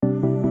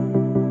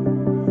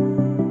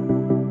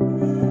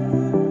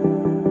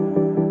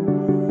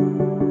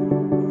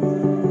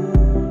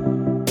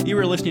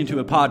listening to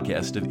a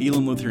podcast of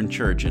Elam Lutheran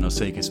Church in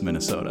Osakis,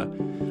 Minnesota.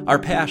 Our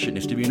passion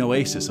is to be an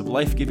oasis of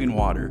life-giving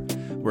water,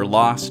 where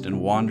lost and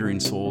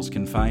wandering souls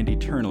can find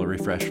eternal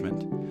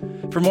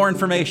refreshment. For more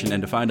information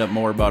and to find out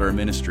more about our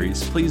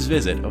ministries, please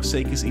visit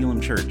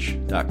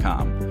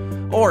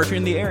osakiselamchurch.com. Or if you're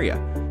in the area,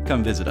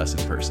 come visit us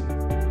in person.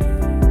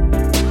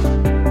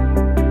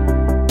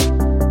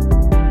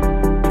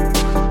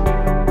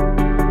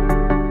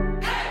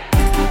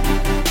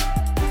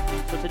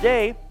 So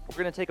today,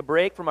 we're going to take a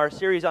break from our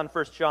series on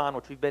 1 John,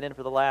 which we've been in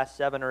for the last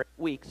 7 or 8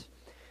 weeks.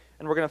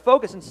 And we're going to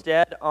focus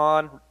instead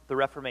on the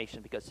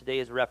Reformation, because today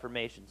is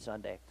Reformation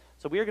Sunday.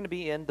 So we are going to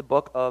be in the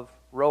book of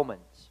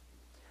Romans.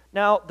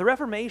 Now, the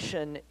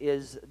Reformation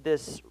is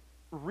this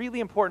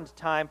really important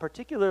time,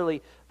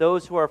 particularly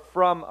those who are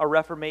from a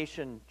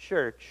Reformation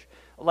church,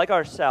 like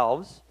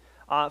ourselves,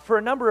 for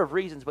a number of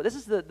reasons. But this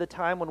is the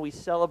time when we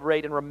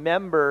celebrate and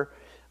remember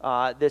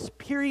this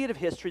period of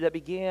history that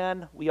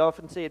began, we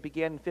often say it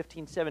began in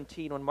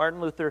 1517, when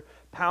Martin Luther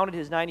pounded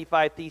his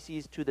 95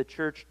 Theses to the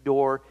church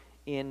door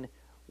in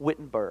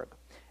Wittenberg.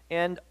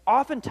 And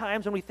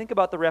oftentimes when we think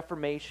about the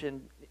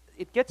Reformation,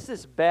 it gets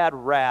this bad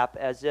rap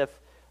as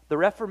if the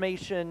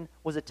Reformation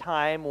was a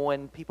time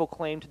when people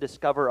claimed to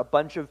discover a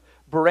bunch of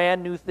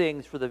brand new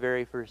things for the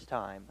very first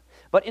time.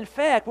 But in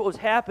fact, what was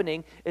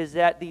happening is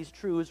that these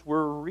truths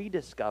were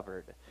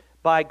rediscovered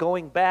by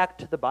going back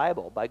to the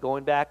Bible, by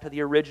going back to the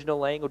original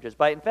languages,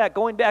 by, in fact,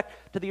 going back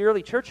to the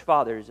early church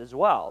fathers as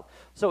well.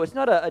 So it's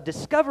not a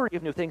discovery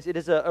of new things, it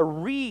is a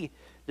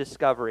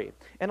rediscovery.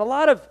 And a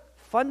lot of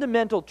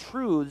fundamental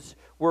truths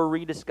were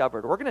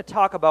rediscovered. We're going to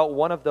talk about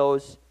one of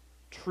those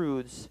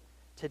truths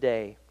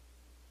today.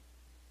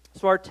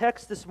 So our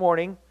text this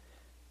morning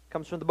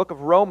comes from the book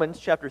of Romans,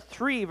 chapter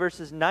 3,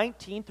 verses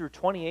 19 through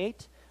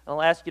 28. And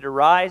I'll ask you to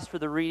rise for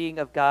the reading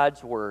of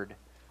God's Word.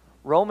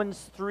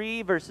 Romans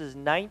 3, verses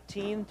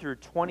 19 through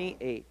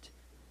 28.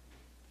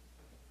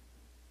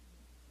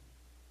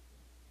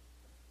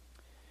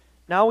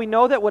 Now we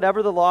know that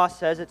whatever the law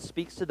says, it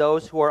speaks to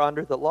those who are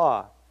under the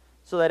law,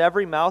 so that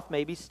every mouth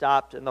may be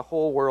stopped and the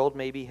whole world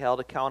may be held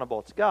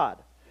accountable to God.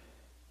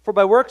 For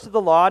by works of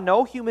the law,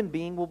 no human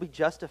being will be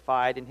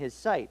justified in his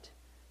sight,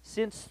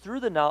 since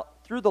through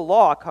the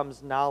law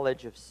comes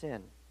knowledge of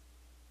sin.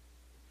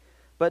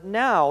 But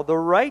now the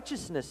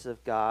righteousness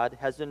of God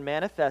has been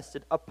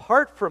manifested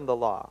apart from the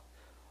law.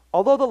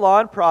 Although the law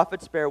and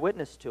prophets bear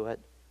witness to it,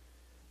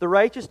 the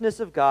righteousness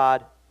of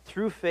God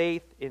through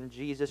faith in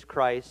Jesus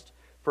Christ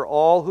for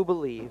all who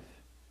believe.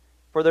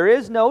 For there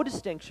is no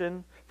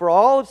distinction, for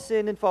all have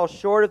sinned and fall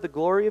short of the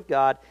glory of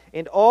God,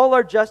 and all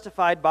are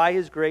justified by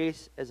His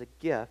grace as a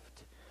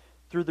gift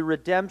through the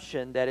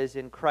redemption that is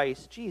in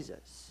Christ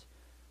Jesus,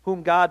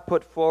 whom God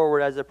put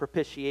forward as a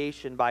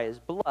propitiation by His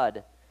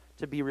blood,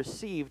 to be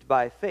received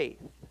by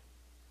faith.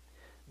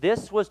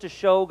 This was to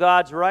show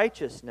God's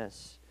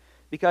righteousness,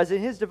 because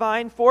in His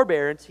divine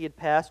forbearance He had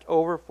passed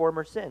over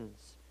former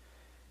sins.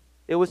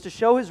 It was to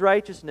show His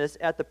righteousness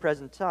at the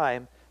present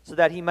time, so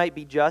that He might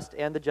be just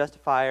and the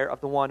justifier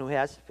of the one who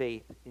has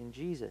faith in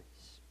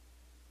Jesus.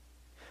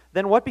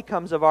 Then what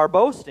becomes of our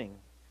boasting?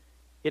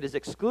 It is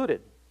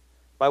excluded.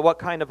 By what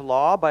kind of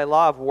law? By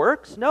law of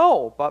works?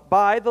 No, but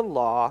by the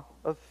law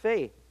of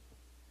faith.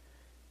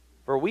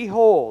 For we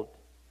hold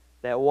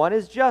that one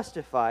is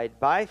justified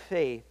by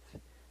faith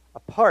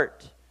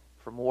apart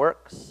from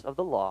works of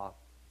the law.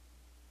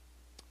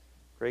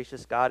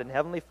 Gracious God and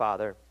Heavenly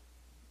Father,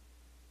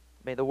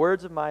 may the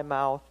words of my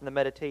mouth and the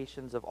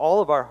meditations of all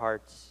of our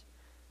hearts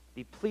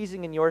be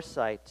pleasing in your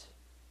sight,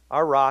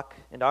 our rock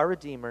and our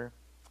Redeemer.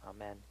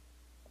 Amen.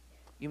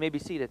 You may be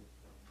seated.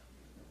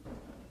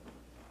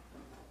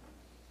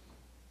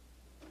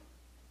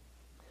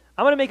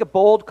 I'm going to make a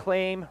bold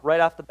claim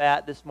right off the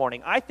bat this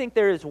morning. I think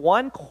there is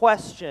one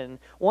question,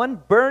 one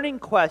burning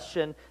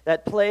question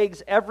that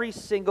plagues every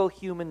single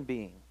human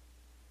being.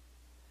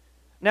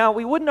 Now,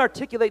 we wouldn't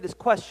articulate this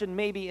question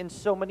maybe in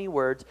so many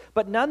words,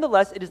 but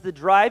nonetheless, it is the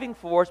driving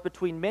force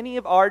between many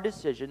of our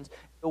decisions,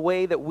 the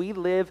way that we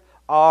live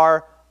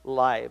our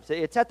lives.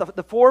 It's at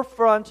the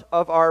forefront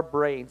of our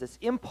brains. This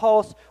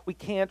impulse we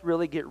can't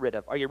really get rid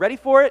of. Are you ready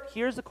for it?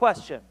 Here's the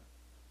question.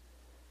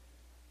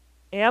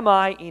 Am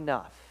I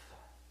enough?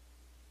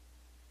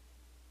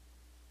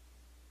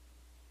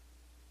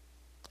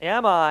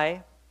 Am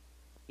I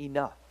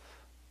enough?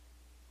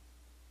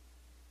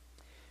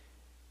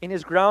 In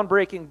his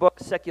groundbreaking book,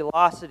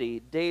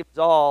 Seculosity, Dave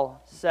Zoll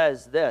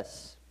says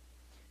this.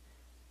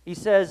 He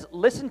says,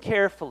 listen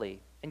carefully,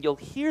 and you'll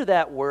hear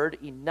that word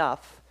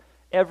enough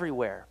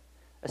everywhere,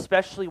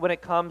 especially when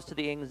it comes to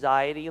the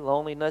anxiety,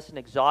 loneliness, and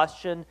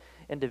exhaustion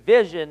and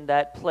division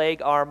that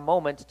plague our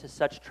moments to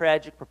such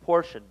tragic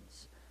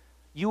proportions.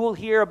 You will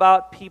hear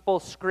about people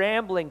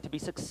scrambling to be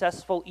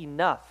successful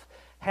enough,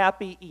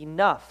 happy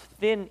enough,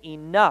 thin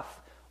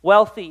enough,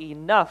 wealthy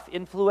enough,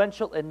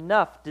 influential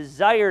enough,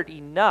 desired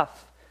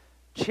enough,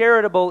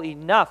 charitable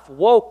enough,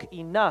 woke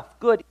enough,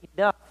 good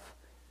enough.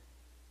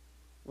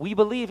 We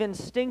believe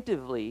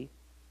instinctively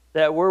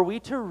that were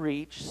we to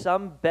reach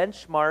some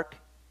benchmark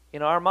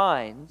in our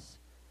minds,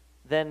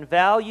 then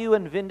value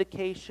and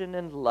vindication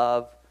and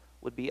love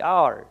would be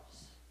ours.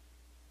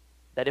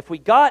 That if we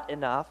got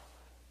enough,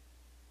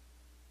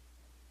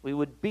 we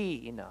would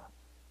be enough.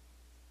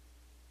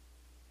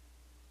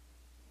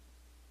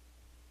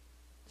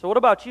 So what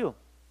about you?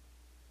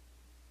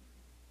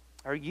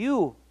 Are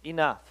you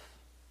enough?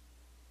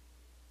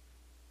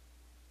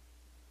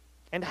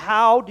 And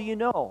how do you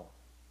know?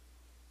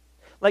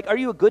 Like, are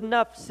you a good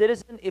enough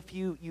citizen if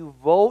you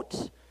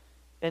vote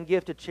and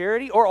give to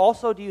charity? Or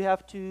also do you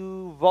have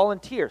to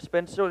volunteer,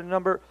 spend a certain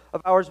number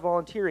of hours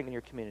volunteering in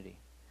your community?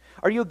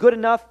 Are you a good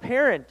enough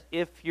parent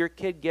if your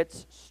kid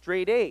gets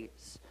straight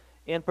A's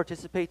and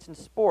participates in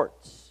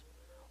sports?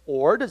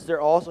 Or does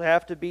there also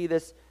have to be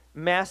this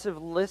massive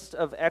list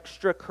of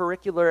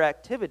extracurricular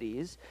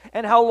activities?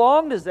 And how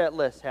long does that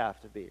list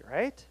have to be,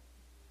 right?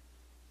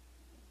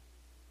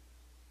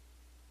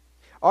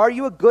 Are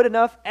you a good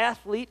enough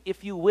athlete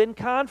if you win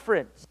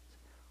conference?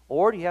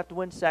 Or do you have to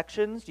win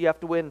sections? Do you have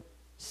to win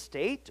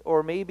state?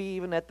 Or maybe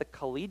even at the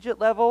collegiate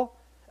level?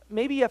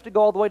 Maybe you have to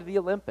go all the way to the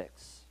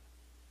Olympics.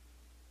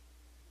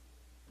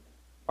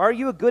 Are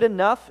you a good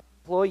enough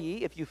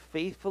employee if you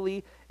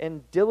faithfully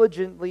and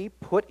diligently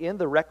put in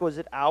the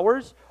requisite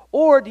hours?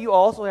 Or do you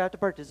also have to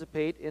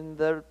participate in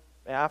the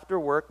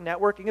after-work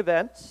networking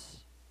events?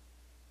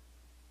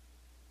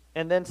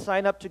 And then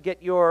sign up to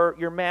get your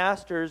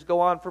master's, go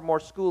on for more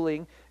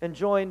schooling, and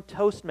join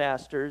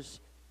Toastmasters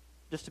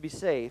just to be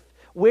safe.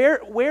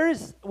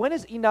 When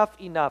is enough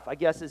enough, I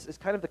guess, is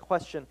kind of the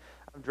question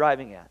I'm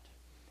driving at.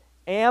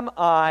 Am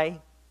I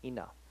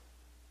enough?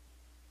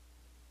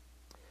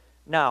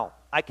 Now,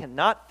 I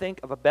cannot think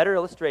of a better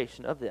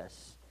illustration of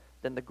this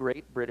than the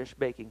Great British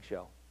Baking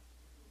Show.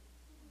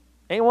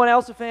 Anyone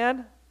else a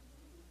fan?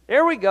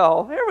 There we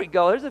go.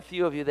 There's a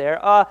few of you there.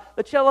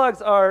 The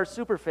Kjolhaugs are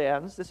super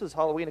fans. This was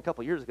Halloween a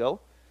couple years ago.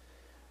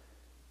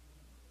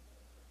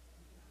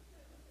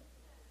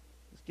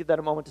 Let's give that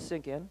a moment to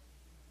sink in.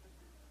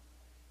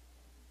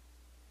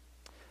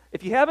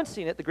 If you haven't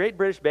seen it, the Great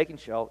British Baking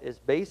Show is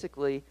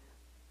basically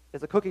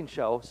a cooking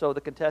show, so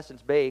the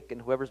contestants bake,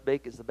 and whoever's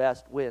bake is the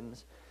best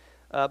wins.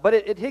 But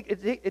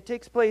it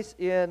takes place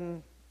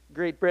in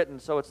Great Britain,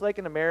 so it's like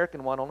an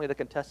American one, only the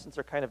contestants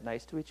are kind of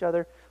nice to each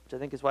other, which I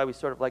think is why we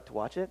sort of like to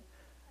watch it.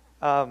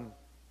 But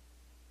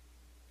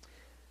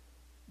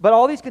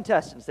all these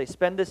contestants, they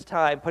spend this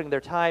time putting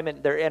their time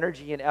and their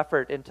energy and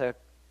effort into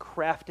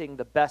crafting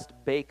the best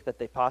bake that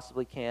they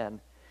possibly can.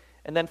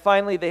 And then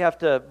finally they have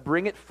to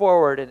bring it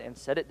forward and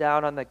set it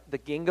down on the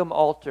gingham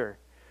altar,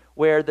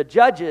 where the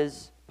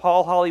judges,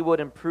 Paul Hollywood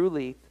and Prue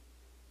Leith,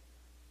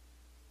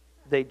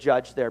 they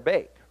judge their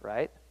bake,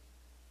 right?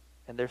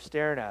 And they're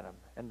staring at them,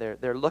 and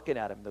they're looking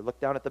at them. They look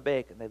down at the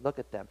bake, and they look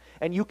at them.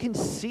 And you can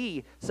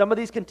see some of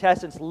these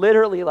contestants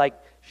literally like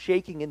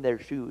shaking in their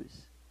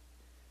shoes.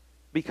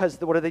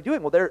 Because what are they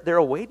doing? Well, they're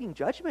awaiting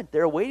judgment.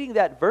 They're awaiting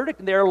that verdict,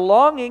 and they're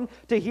longing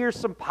to hear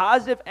some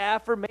positive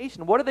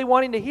affirmation. What are they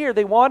wanting to hear?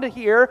 They want to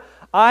hear,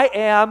 I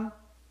am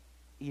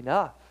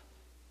enough.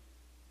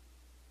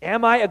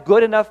 Am I a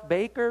good enough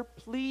baker?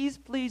 Please,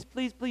 please,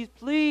 please, please,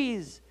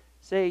 please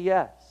say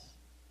yes.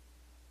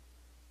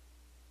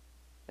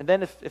 And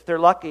then if they're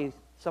lucky,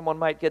 someone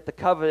might get the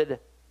coveted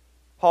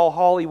Paul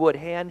Hollywood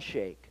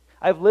handshake.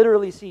 I've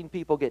literally seen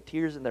people get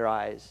tears in their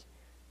eyes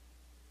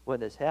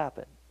when this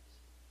happens.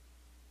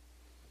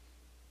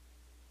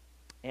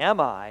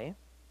 Am I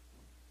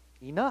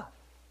enough?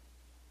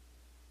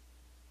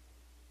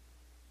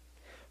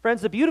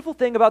 Friends, the beautiful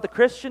thing about the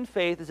Christian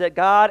faith is that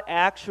God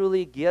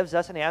actually gives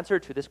us an answer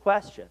to this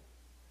question.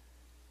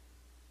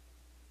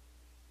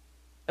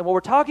 And what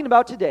we're talking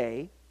about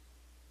today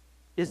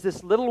is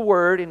this little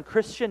word in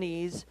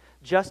Christianese,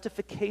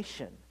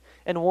 justification.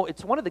 And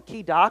it's one of the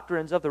key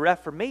doctrines of the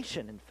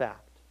Reformation, in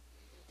fact.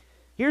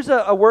 Here's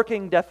a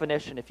working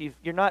definition. If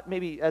you're not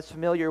maybe as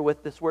familiar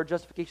with this word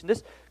justification,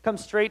 this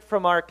comes straight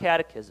from our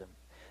catechism.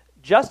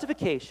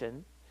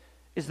 Justification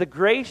is the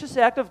gracious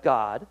act of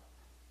God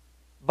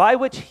by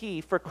which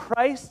He, for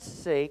Christ's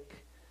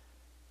sake,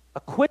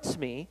 acquits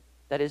me,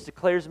 that is,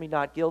 declares me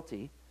not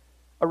guilty,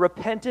 a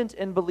repentant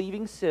and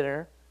believing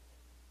sinner,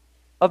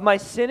 of my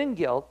sin and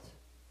guilt,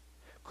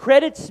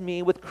 credits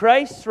me with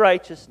Christ's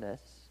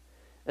righteousness,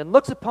 and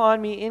looks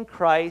upon me in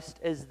Christ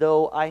as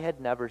though I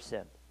had never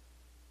sinned.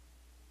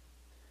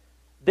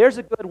 There's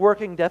a good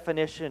working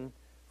definition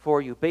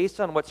for you based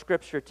on what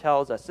Scripture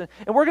tells us. And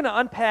we're going to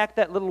unpack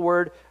that little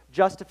word,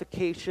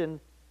 justification,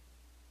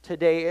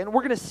 today, and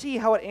we're going to see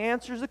how it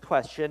answers the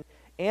question,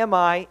 am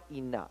I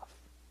enough?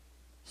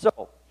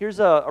 So, here's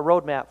a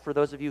roadmap for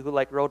those of you who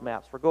like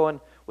roadmaps. We're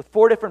going with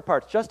 4 different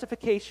parts.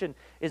 Justification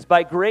is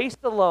by grace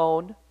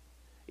alone,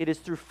 it is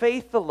through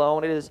faith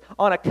alone, it is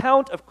on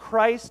account of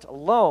Christ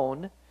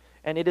alone,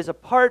 and it is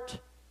apart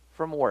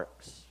from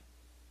works.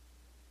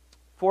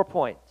 4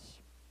 points.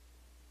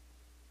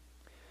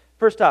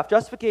 First off,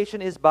 justification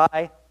is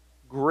by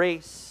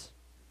grace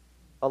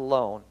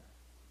alone.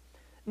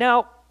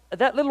 Now,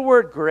 that little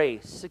word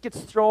grace, it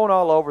gets thrown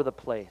all over the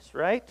place,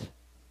 right?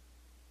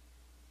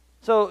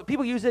 So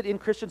people use it in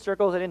Christian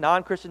circles and in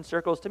non-Christian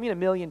circles to mean a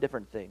million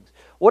different things.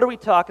 What are we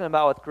talking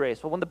about with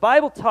grace? Well, when the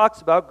Bible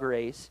talks about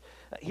grace,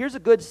 here's a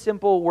good,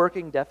 simple,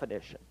 working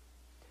definition.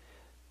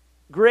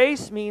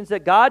 Grace means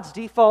that God's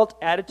default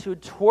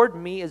attitude toward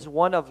me is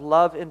one of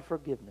love and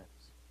forgiveness.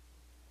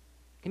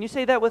 Can you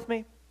say that with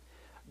me?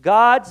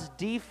 God's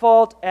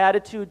default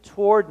attitude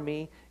toward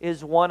me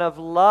is one of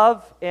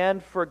love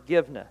and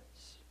forgiveness.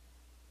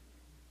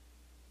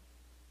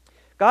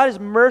 God is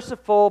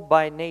merciful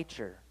by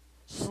nature,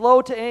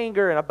 slow to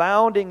anger and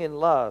abounding in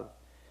love.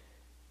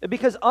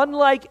 Because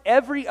unlike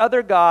every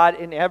other God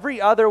in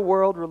every other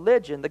world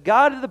religion, the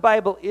God of the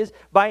Bible is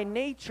by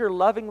nature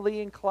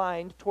lovingly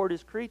inclined toward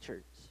his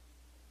creatures.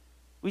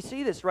 We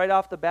see this right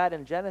off the bat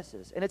in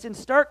Genesis, and it's in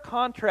stark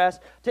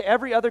contrast to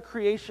every other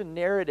creation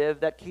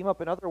narrative that came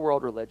up in other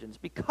world religions,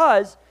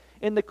 because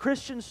in the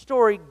Christian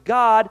story,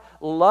 God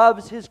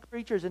loves his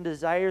creatures and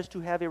desires to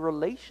have a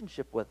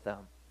relationship with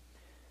them.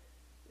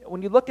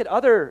 When you look at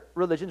other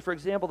religions, for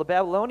example, the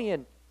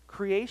Babylonian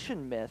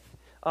creation myth,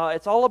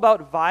 it's all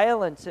about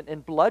violence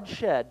and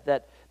bloodshed,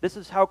 that this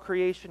is how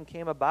creation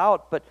came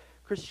about, but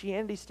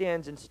Christianity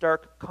stands in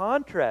stark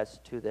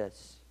contrast to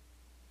this.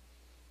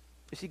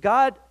 You see,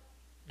 God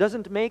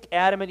doesn't make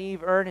Adam and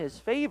Eve earn his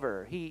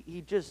favor.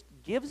 He just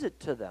gives it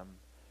to them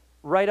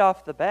right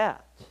off the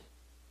bat.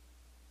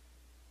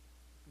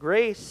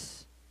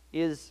 Grace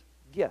is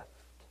gift.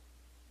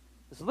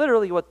 It's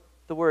literally what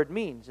the word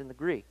means in the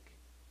Greek.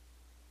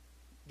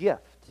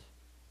 Gift.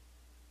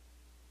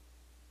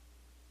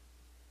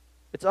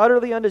 It's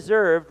utterly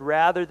undeserved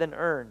rather than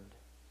earned.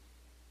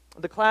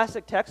 The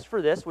classic text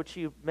for this, which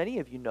many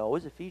of you know,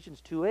 is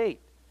Ephesians 2:8.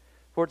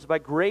 For it's by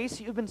grace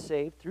you've been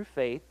saved through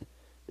faith.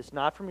 It's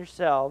not from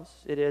yourselves.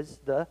 It is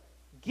the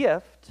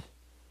gift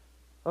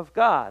of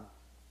God.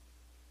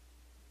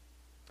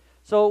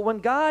 So when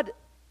God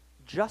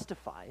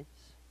justifies,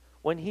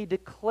 when he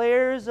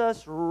declares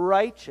us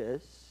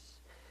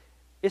righteous,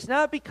 it's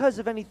not because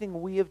of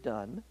anything we have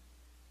done.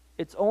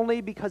 It's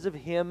only because of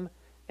him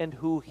and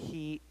who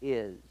he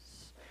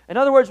is. In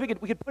other words, we could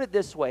put it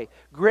this way.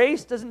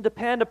 Grace doesn't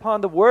depend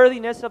upon the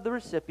worthiness of the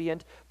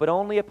recipient, but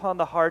only upon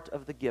the heart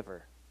of the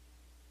giver.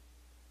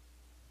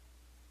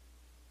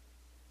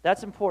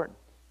 That's important.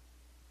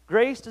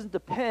 Grace doesn't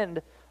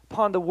depend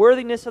upon the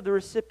worthiness of the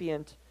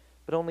recipient,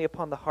 but only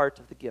upon the heart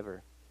of the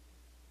giver.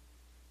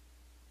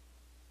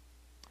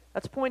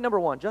 That's point number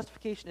one.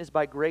 Justification is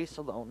by grace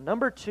alone.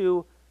 Number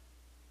two,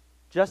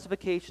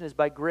 justification is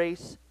by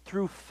grace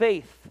through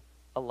faith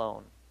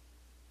alone.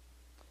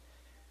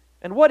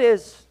 And what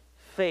is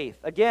faith?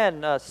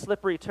 Again, a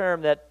slippery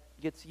term that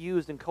gets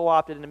used and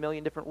co-opted in a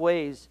million different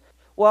ways.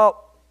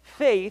 Well,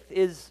 faith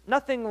is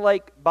nothing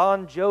like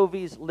Bon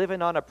Jovi's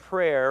Living on a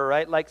Prayer,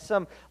 right? Like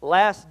some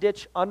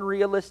last-ditch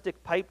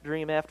unrealistic pipe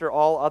dream after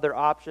all other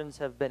options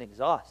have been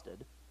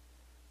exhausted.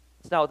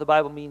 It's not what the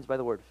Bible means by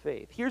the word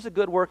faith. Here's a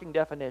good working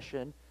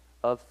definition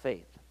of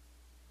faith.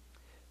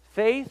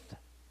 Faith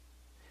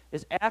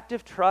is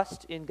active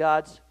trust in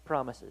God's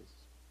promises.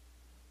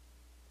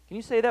 Can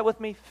you say that with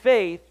me?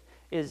 Faith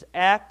is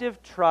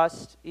active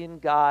trust in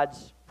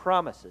God's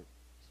promises.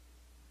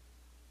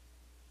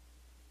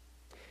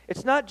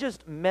 It's not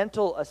just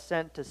mental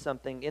assent to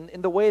something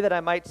in the way that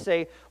I might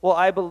say, well,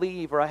 I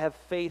believe or I have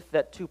faith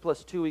that 2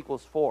 + 2 =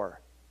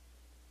 4.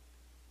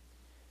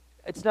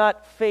 It's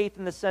not faith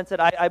in the sense that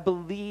I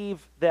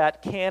believe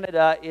that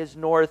Canada is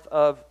north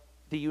of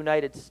the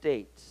United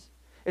States.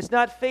 It's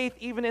not faith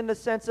even in the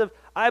sense of,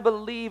 I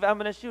believe I'm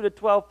going to shoot a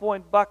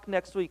 12-point buck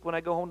next week when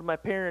I go home to my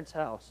parents'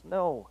 house.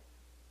 No.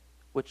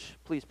 Which,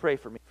 please pray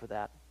for me for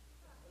that.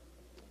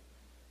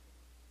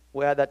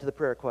 We'll add that to the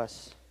prayer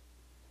requests.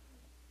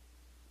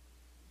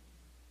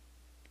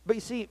 But you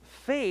see,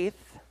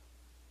 faith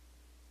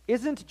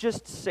isn't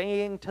just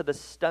saying to the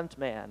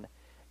stuntman,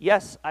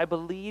 yes, I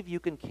believe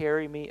you can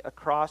carry me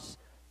across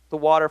the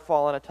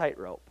waterfall on a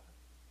tightrope.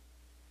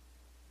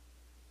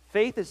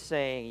 Faith is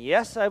saying,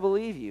 yes, I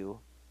believe you.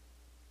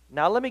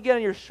 Now let me get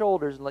on your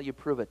shoulders and let you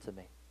prove it to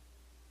me.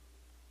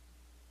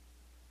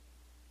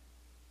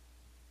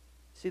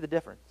 See the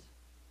difference?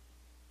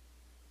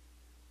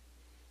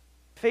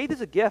 Faith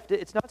is a gift.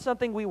 It's not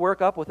something we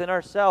work up within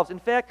ourselves. In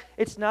fact,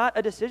 it's not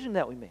a decision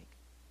that we make.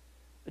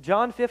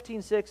 John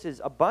 15:6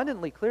 is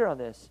abundantly clear on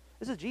this.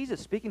 This is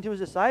Jesus speaking to his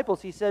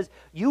disciples. He says,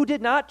 you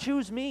did not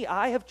choose me.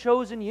 I have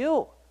chosen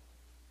you.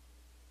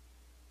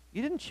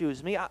 You didn't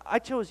choose me. I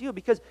chose you,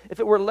 because if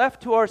it were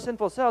left to our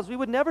sinful selves, we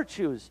would never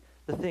choose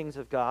the things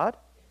of God.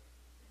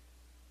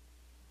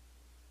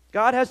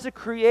 God has to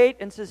create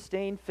and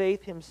sustain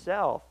faith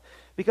himself.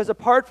 Because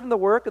apart from the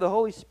work of the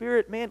Holy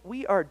Spirit, man,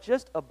 we are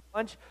just a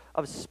bunch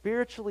of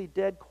spiritually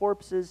dead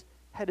corpses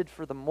headed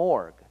for the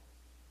morgue,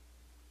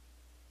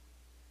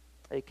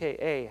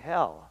 a.k.a.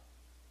 hell.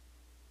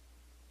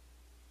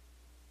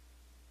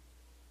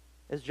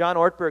 As John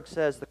Ortberg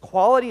says, the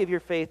quality of your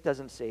faith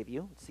doesn't save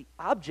you. It's the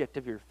object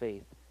of your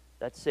faith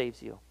that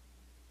saves you.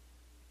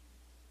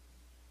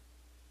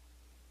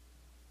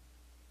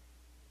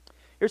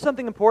 Here's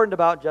something important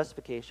about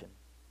justification.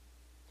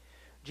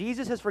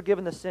 Jesus has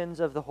forgiven the sins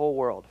of the whole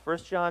world. 1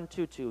 John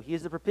 2:2. He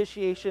is the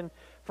propitiation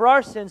for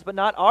our sins, but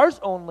not ours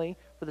only,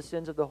 for the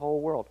sins of the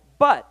whole world.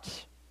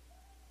 But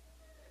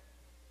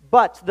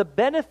the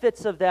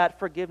benefits of that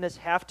forgiveness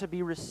have to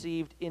be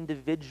received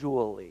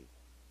individually.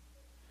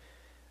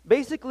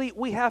 Basically,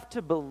 we have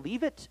to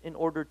believe it in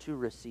order to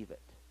receive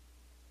it.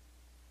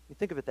 You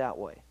think of it that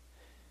way.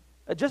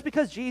 Just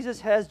because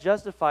Jesus has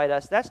justified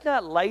us, that's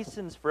not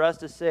license for us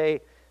to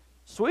say,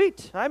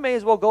 sweet, I may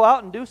as well go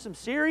out and do some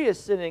serious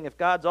sinning if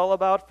God's all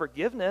about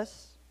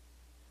forgiveness.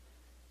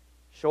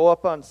 Show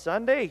up on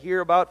Sunday,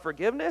 hear about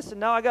forgiveness, and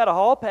now I got a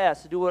hall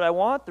pass to do what I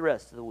want the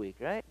rest of the week,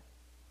 right?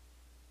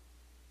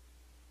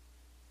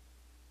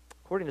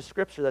 According to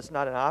Scripture, that's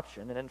not an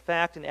option. And in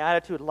fact, an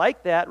attitude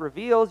like that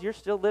reveals you're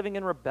still living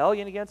in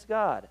rebellion against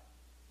God.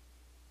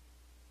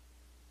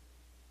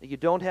 That you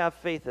don't have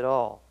faith at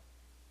all.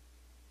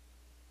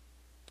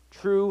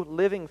 True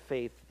living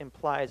faith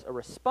implies a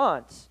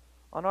response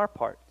on our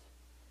part.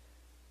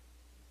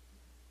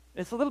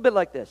 It's a little bit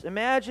like this.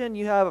 Imagine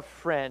you have a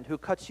friend who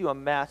cuts you a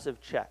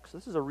massive check. So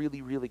this is a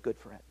really, really good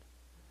friend.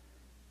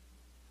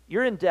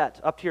 You're in debt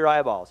up to your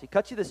eyeballs. He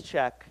cuts you this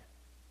check,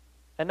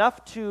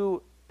 enough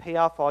to pay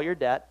off all your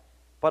debt,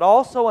 but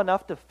also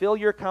enough to fill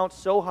your account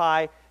so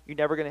high you're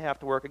never going to have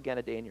to work again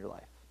a day in your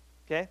life.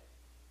 Okay?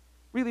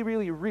 Really,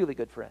 really, really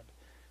good friend.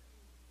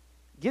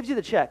 Gives you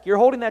the check. You're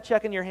holding that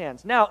check in your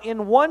hands. Now,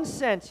 in one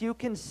sense, you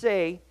can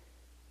say,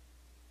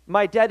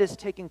 my debt is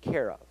taken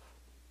care of.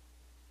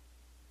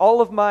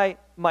 All of my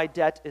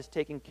debt is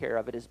taken care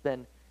of. It has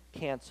been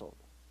canceled.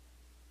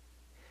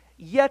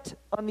 Yet,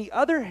 on the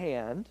other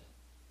hand,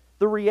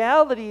 the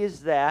reality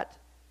is that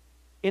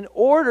in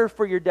order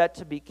for your debt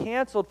to be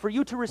canceled, for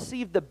you to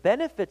receive the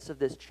benefits of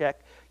this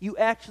check, you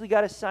actually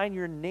got to sign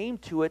your name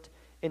to it,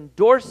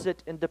 endorse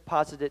it, and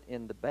deposit it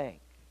in the bank.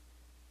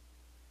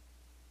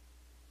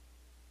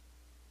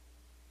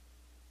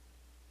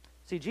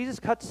 See, Jesus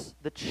cuts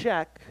the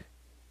check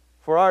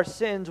for our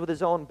sins with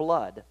his own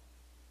blood.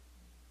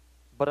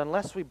 But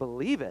unless we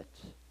believe it,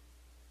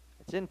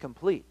 it's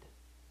incomplete.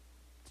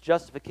 It's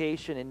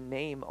justification in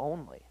name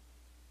only,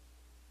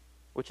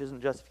 which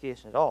isn't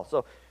justification at all.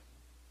 So,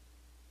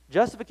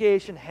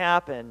 justification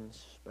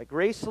happens by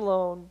grace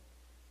alone,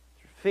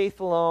 through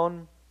faith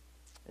alone,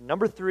 and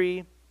number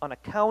 3, on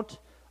account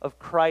of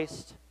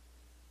Christ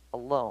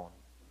alone.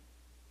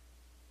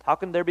 How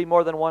can there be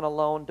more than one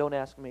alone? Don't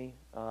ask me.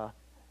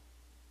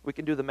 We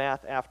can do the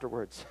math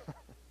afterwards.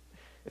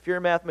 If you're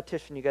a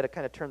mathematician, you got to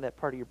kind of turn that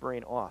part of your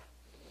brain off.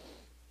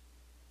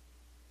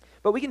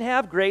 But we can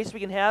have grace, we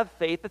can have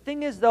faith. The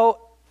thing is, though,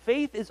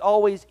 faith is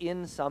always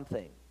in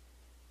something.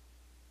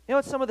 You know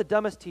what some of the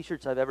dumbest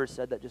t-shirts I've ever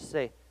said that just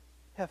say,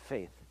 have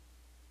faith.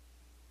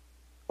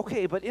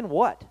 Okay, but in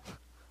what?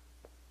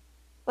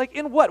 Like,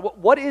 in what?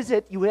 What is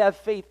it you have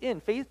faith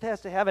in? Faith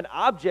has to have an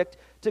object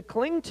to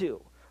cling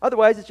to.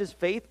 Otherwise, it's just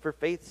faith for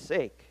faith's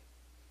sake.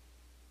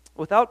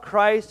 Without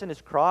Christ and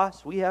his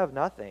cross, we have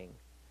nothing.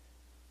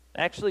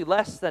 Actually,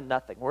 less than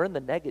nothing. We're in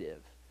the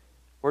negative.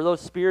 We're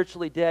those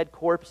spiritually dead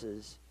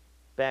corpses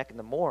back in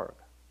the morgue.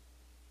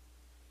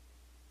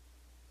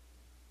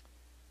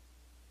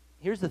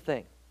 Here's the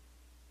thing.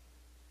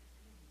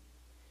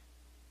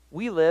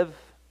 We live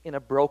in a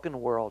broken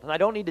world. And I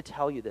don't need to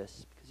tell you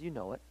this, because you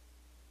know it.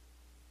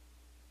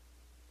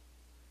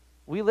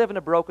 We live in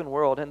a broken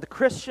world. And the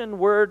Christian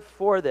word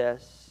for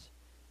this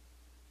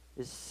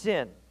is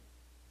sin.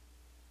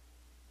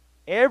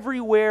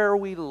 Everywhere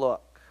we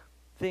look,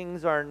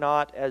 things are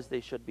not as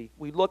they should be.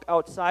 We look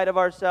outside of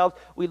ourselves,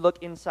 we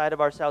look inside of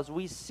ourselves.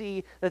 We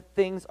see that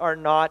things are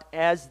not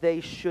as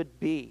they should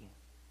be.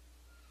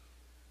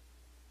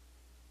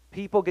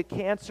 People get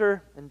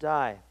cancer and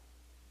die.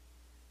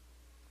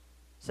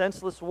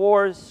 Senseless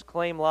wars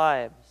claim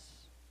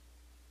lives.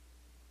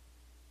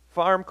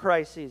 Farm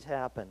crises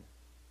happen.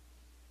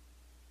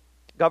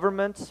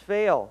 Governments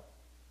fail.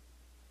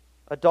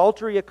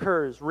 Adultery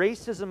occurs,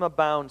 racism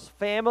abounds,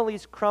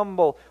 families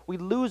crumble, we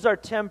lose our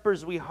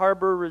tempers, we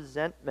harbor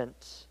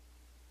resentment,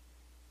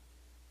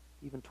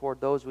 even toward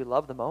those we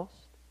love the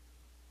most.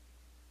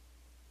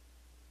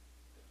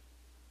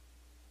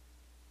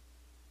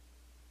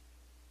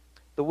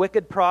 The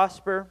wicked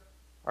prosper,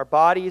 our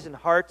bodies and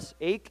hearts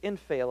ache and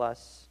fail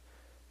us.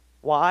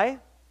 Why?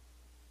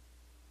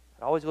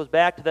 It always goes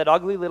back to that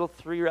ugly little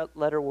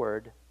 3-letter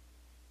word,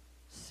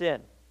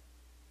 sin.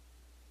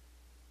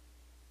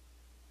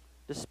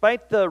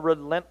 Despite the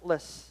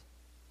relentless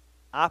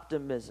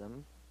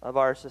optimism of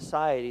our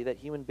society that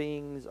human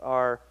beings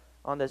are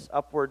on this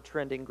upward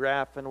trending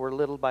graph and we're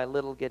little by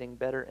little getting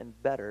better and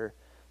better,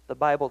 the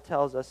Bible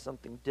tells us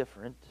something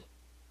different.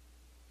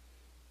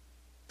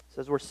 It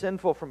says we're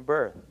sinful from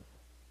birth.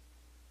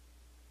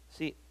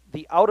 See,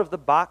 the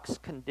out-of-the-box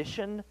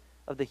condition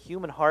of the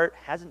human heart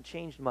hasn't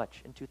changed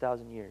much in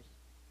 2,000 years.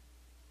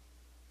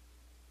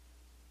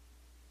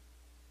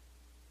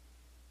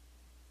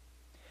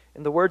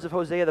 In the words of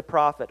Hosea the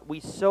prophet, we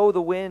sow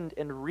the wind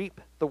and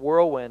reap the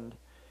whirlwind.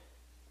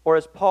 Or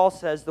as Paul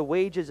says, the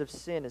wages of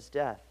sin is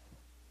death.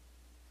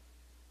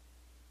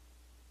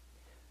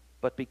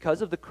 But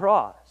because of the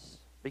cross,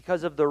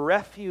 because of the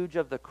refuge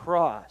of the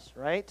cross,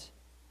 right?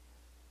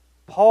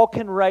 Paul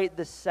can write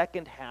the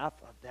second half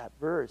of that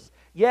verse.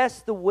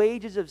 Yes, the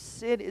wages of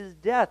sin is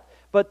death,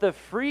 but the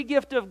free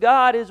gift of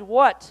God is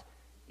what?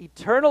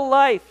 Eternal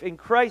life in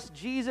Christ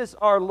Jesus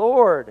our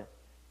Lord.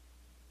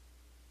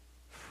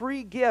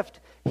 Free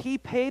gift. He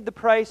paid the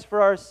price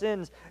for our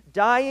sins,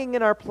 dying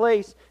in our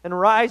place and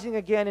rising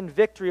again in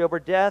victory over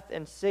death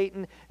and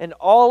Satan and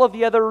all of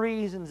the other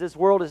reasons this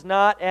world is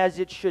not as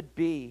it should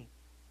be.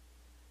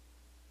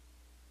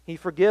 He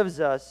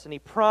forgives us, and He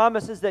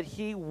promises that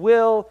He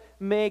will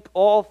make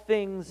all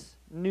things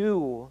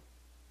new.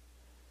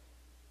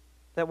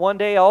 That one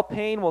day all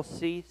pain will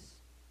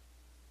cease,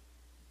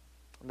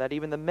 and that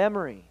even the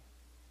memory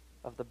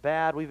of the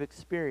bad we've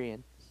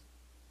experienced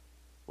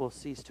will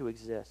cease to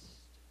exist.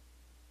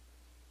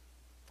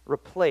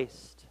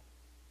 Replaced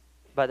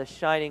by the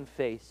shining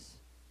face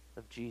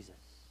of Jesus.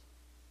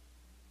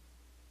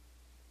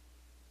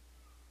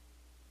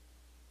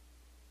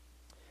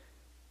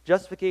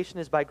 Justification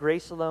is by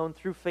grace alone,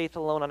 through faith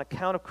alone, on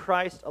account of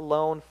Christ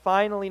alone.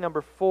 Finally,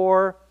 number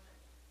 4,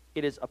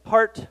 it is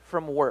apart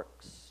from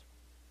works.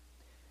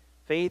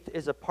 Faith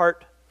is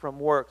apart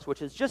from works,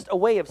 which is just a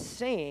way of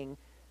saying,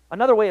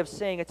 another way of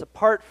saying it's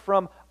apart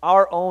from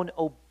our own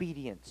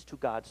obedience to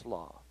God's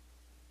law.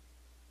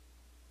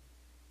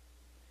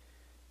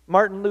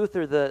 Martin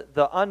Luther,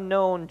 the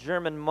unknown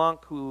German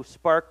monk who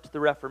sparked the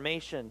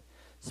Reformation,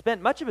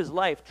 spent much of his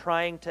life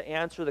trying to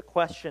answer the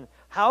question,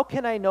 how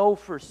can I know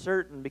for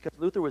certain? Because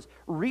Luther was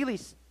really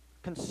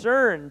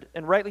concerned,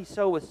 and rightly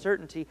so, with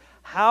certainty.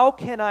 How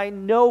can I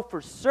know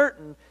for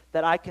certain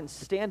that I can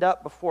stand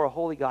up before a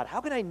holy God? How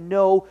can I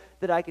know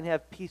that I can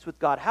have peace with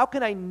God? How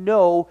can I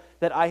know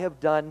that I have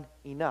done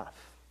enough?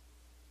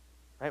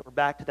 Right? We're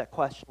back to that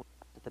question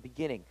at the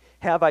beginning.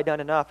 Have I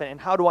done enough?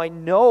 And how do I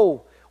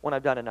know when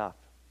I've done enough?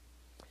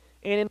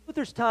 And in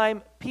Luther's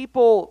time,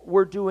 people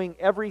were doing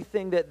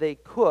everything that they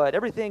could,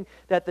 everything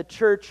that the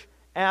church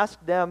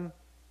asked them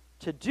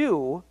to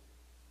do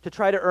to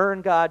try to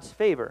earn God's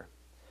favor.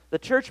 The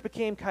church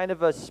became kind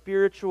of a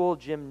spiritual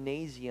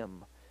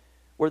gymnasium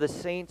where the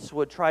saints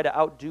would try to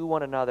outdo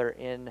one another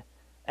in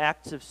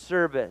acts of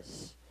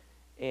service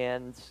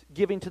and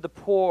giving to the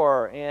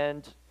poor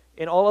and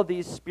in all of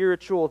these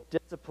spiritual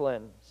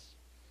disciplines.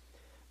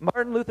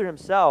 Martin Luther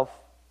himself,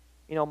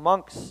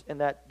 monks in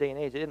that day and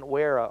age, they didn't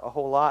wear a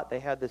whole lot. They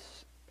had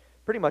this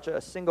pretty much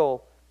a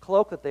single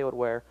cloak that they would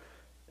wear.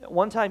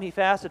 One time he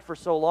fasted for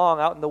so long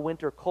out in the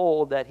winter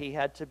cold that he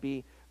had to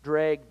be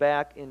dragged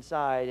back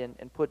inside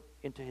and put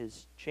into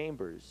his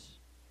chambers.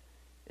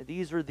 And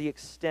these were the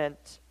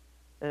extent,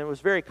 and it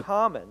was very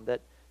common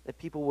that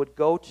people would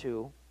go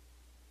to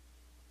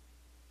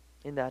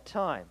in that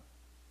time.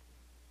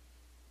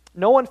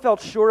 No one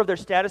felt sure of their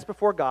status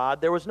before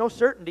God. There was no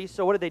certainty,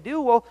 so what did they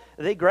do? Well,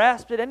 they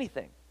grasped at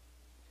anything.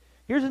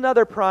 Here's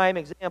another prime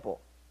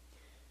example.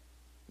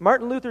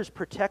 Martin Luther's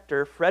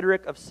protector,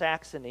 Frederick of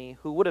Saxony,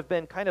 who would have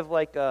been kind of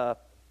like an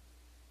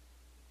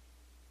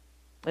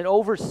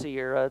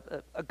overseer,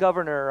 a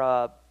governor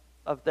of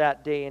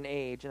that day and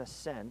age, in a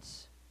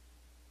sense,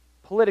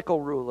 political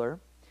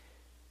ruler,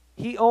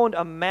 he owned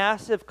a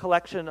massive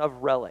collection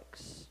of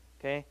relics,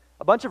 okay?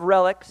 A bunch of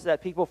relics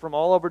that people from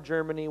all over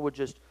Germany would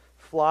just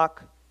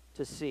flock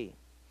to see.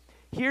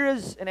 Here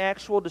is an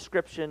actual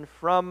description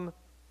from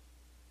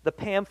the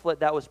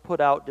pamphlet that was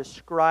put out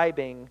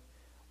describing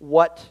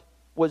what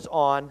was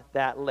on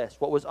that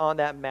list, what was on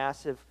that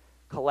massive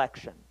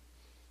collection.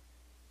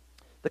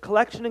 The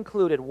collection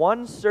included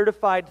 1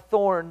 certified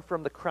thorn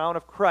from the crown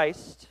of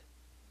Christ,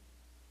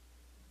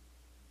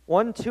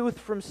 1 tooth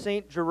from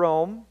St.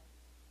 Jerome,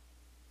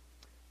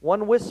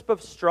 1 wisp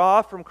of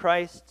straw from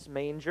Christ's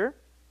manger,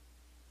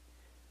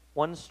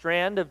 1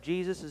 strand of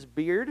Jesus'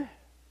 beard, and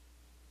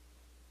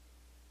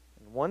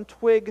 1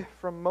 twig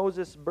from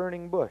Moses'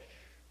 burning bush.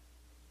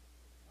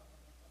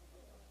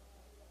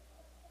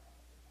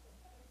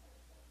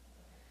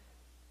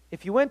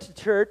 If you went to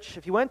church,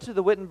 if you went to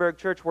the Wittenberg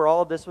church where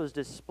all of this was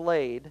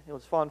displayed, it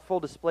was on full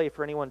display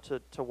for anyone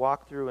to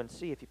walk through and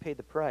see if you paid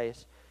the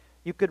price,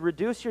 you could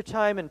reduce your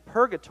time in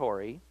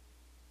purgatory,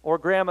 or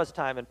grandma's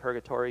time in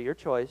purgatory, your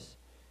choice,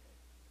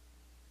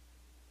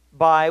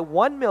 by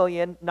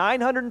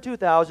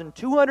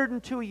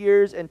 1,902,202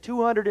 years and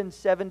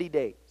 270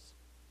 days.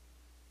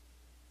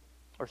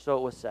 Or so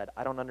it was said.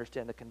 I don't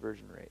understand the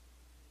conversion rate.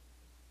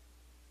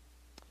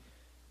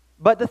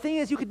 But the thing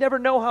is, you could never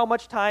know how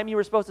much time you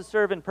were supposed to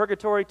serve in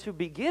purgatory to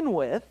begin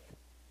with.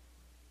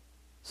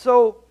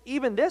 So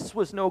even this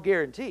was no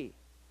guarantee.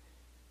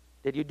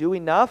 Did you do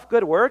enough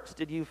good works?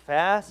 Did you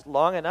fast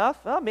long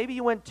enough? Well, maybe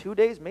you went 2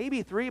 days,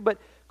 maybe 3, but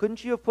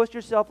couldn't you have pushed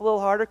yourself a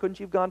little harder? Couldn't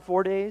you have gone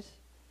 4 days?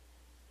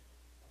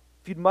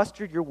 If you'd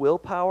mustered your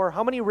willpower,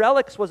 how many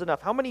relics was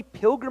enough? How many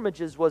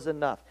pilgrimages was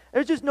enough?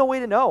 There's just no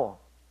way to know.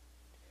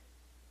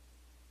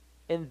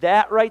 And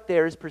that right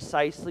there is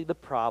precisely the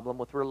problem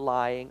with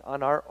relying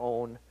on our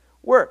own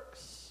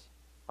works,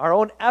 our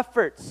own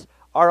efforts,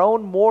 our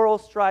own moral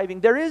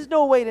striving. There is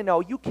no way to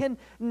know. You can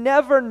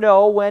never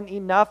know when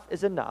enough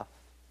is enough.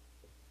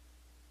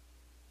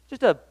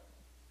 Just a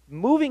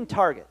moving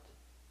target.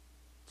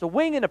 It's a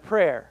wing and a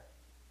prayer.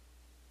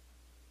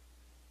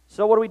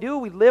 So what do?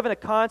 We live in a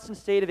constant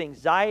state of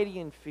anxiety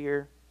and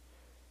fear,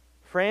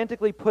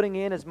 frantically putting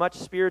in as much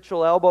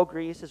spiritual elbow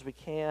grease as we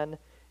can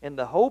in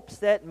the hopes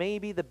that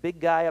maybe the big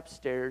guy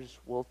upstairs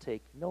will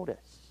take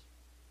notice.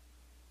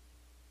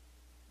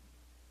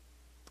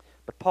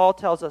 But Paul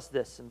tells us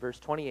this in verse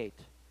 28.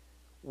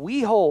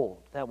 We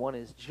hold that one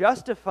is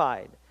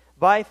justified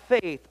by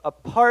faith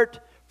apart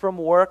from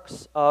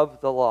works of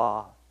the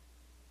law.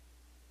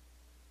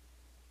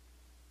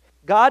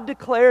 God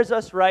declares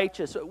us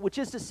righteous, which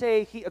is to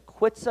say, He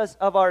acquits us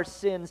of our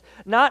sins,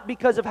 not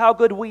because of how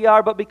good we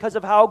are, but because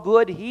of how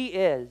good He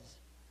is.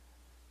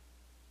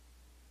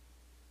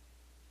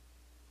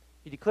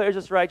 He declares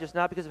us righteous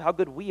not because of how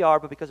good we are,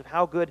 but because of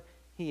how good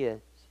He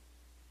is.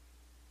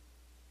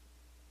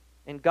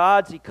 In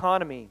God's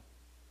economy,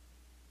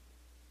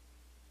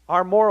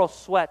 our moral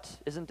sweat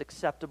isn't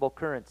acceptable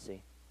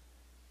currency.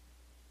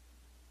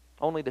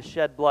 Only the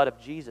shed blood of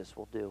Jesus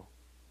will do.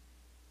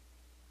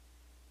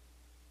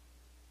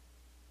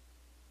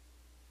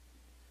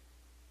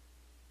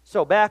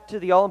 So back to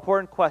the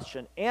all-important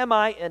question, am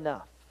I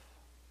enough?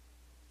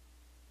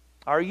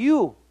 Are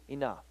you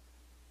enough?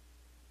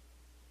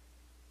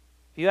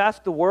 If you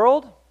ask the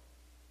world,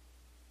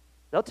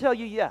 they'll tell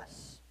you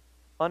yes,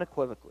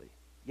 unequivocally,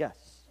 yes.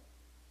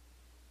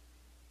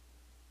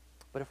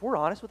 But if we're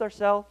honest with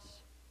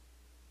ourselves,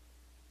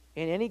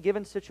 in any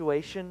given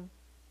situation,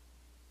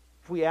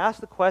 if we ask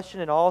the question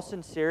in all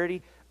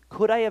sincerity,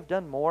 could I have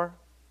done more?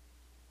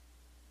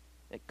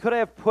 Could I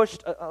have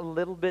pushed a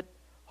little bit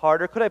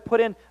harder? Could I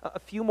put in a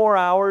few more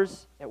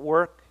hours at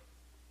work?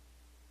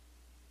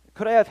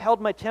 Could I have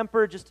held my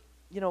temper just,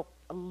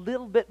 a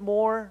little bit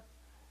more?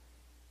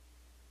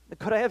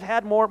 Could I have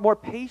had more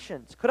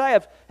patience? Could I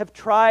have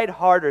tried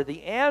harder?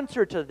 The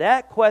answer to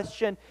that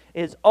question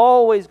is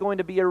always going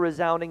to be a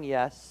resounding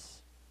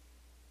yes.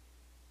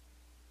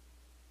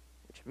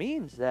 Which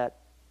means that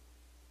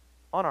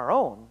on our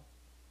own,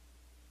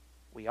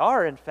 we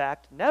are, in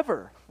fact,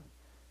 never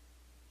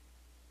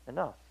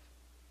enough.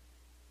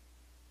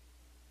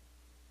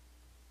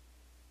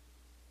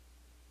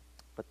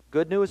 But the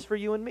good news for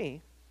you and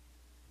me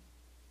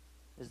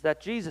is that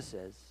Jesus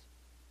is.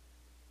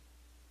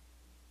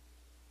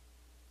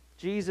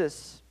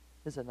 Jesus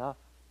is enough.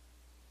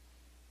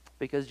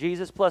 Because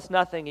Jesus plus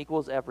nothing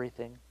equals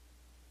everything.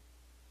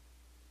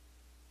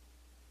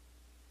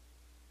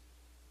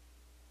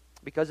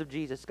 Because of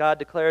Jesus, God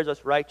declares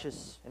us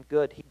righteous and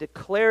good. He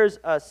declares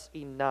us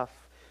enough.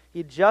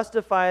 He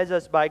justifies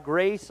us by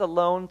grace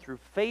alone, through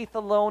faith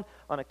alone,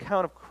 on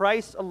account of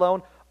Christ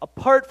alone,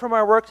 apart from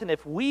our works. And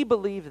if we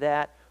believe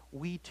that,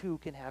 we too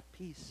can have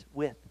peace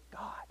with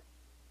God.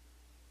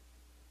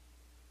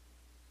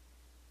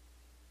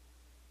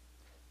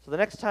 So the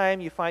next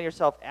time you find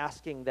yourself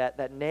asking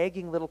that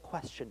nagging little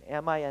question,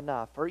 am I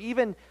enough? Or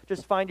even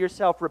just find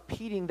yourself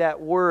repeating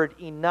that word,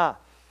 enough.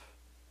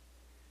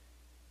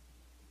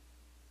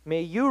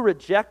 May you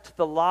reject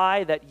the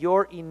lie that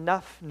your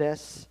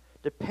enoughness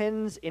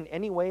depends in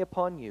any way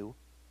upon you.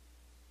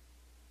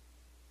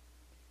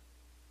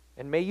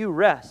 And may you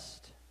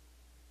rest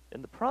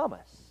in the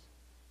promise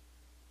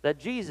that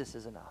Jesus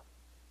is enough.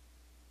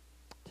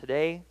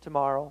 Today,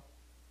 tomorrow,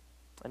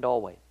 and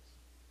always.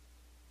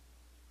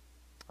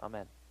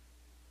 Amen.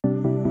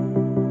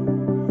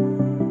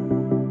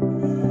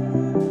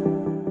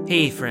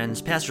 Hey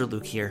friends, Pastor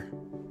Luke here.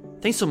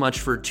 Thanks so much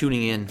for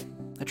tuning in.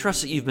 I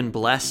trust that you've been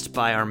blessed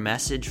by our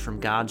message from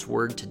God's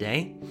Word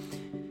today.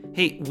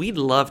 Hey, we'd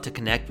love to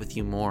connect with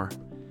you more.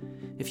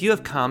 If you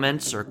have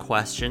comments or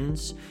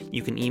questions,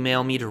 you can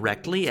email me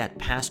directly at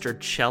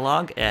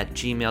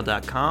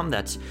pastorkjolhaug@gmail.com.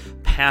 That's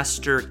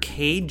Pastor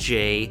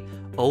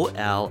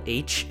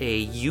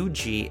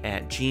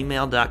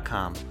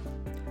KJOLHAUG@gmail.com.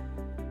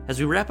 As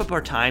we wrap up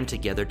our time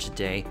together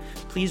today,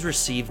 please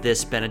receive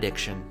this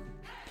benediction.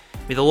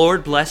 May the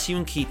Lord bless you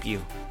and keep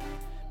you.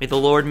 May the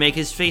Lord make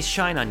His face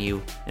shine on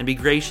you and be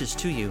gracious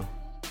to you.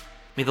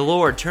 May the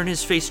Lord turn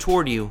His face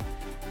toward you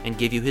and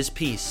give you His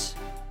peace.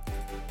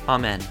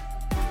 Amen.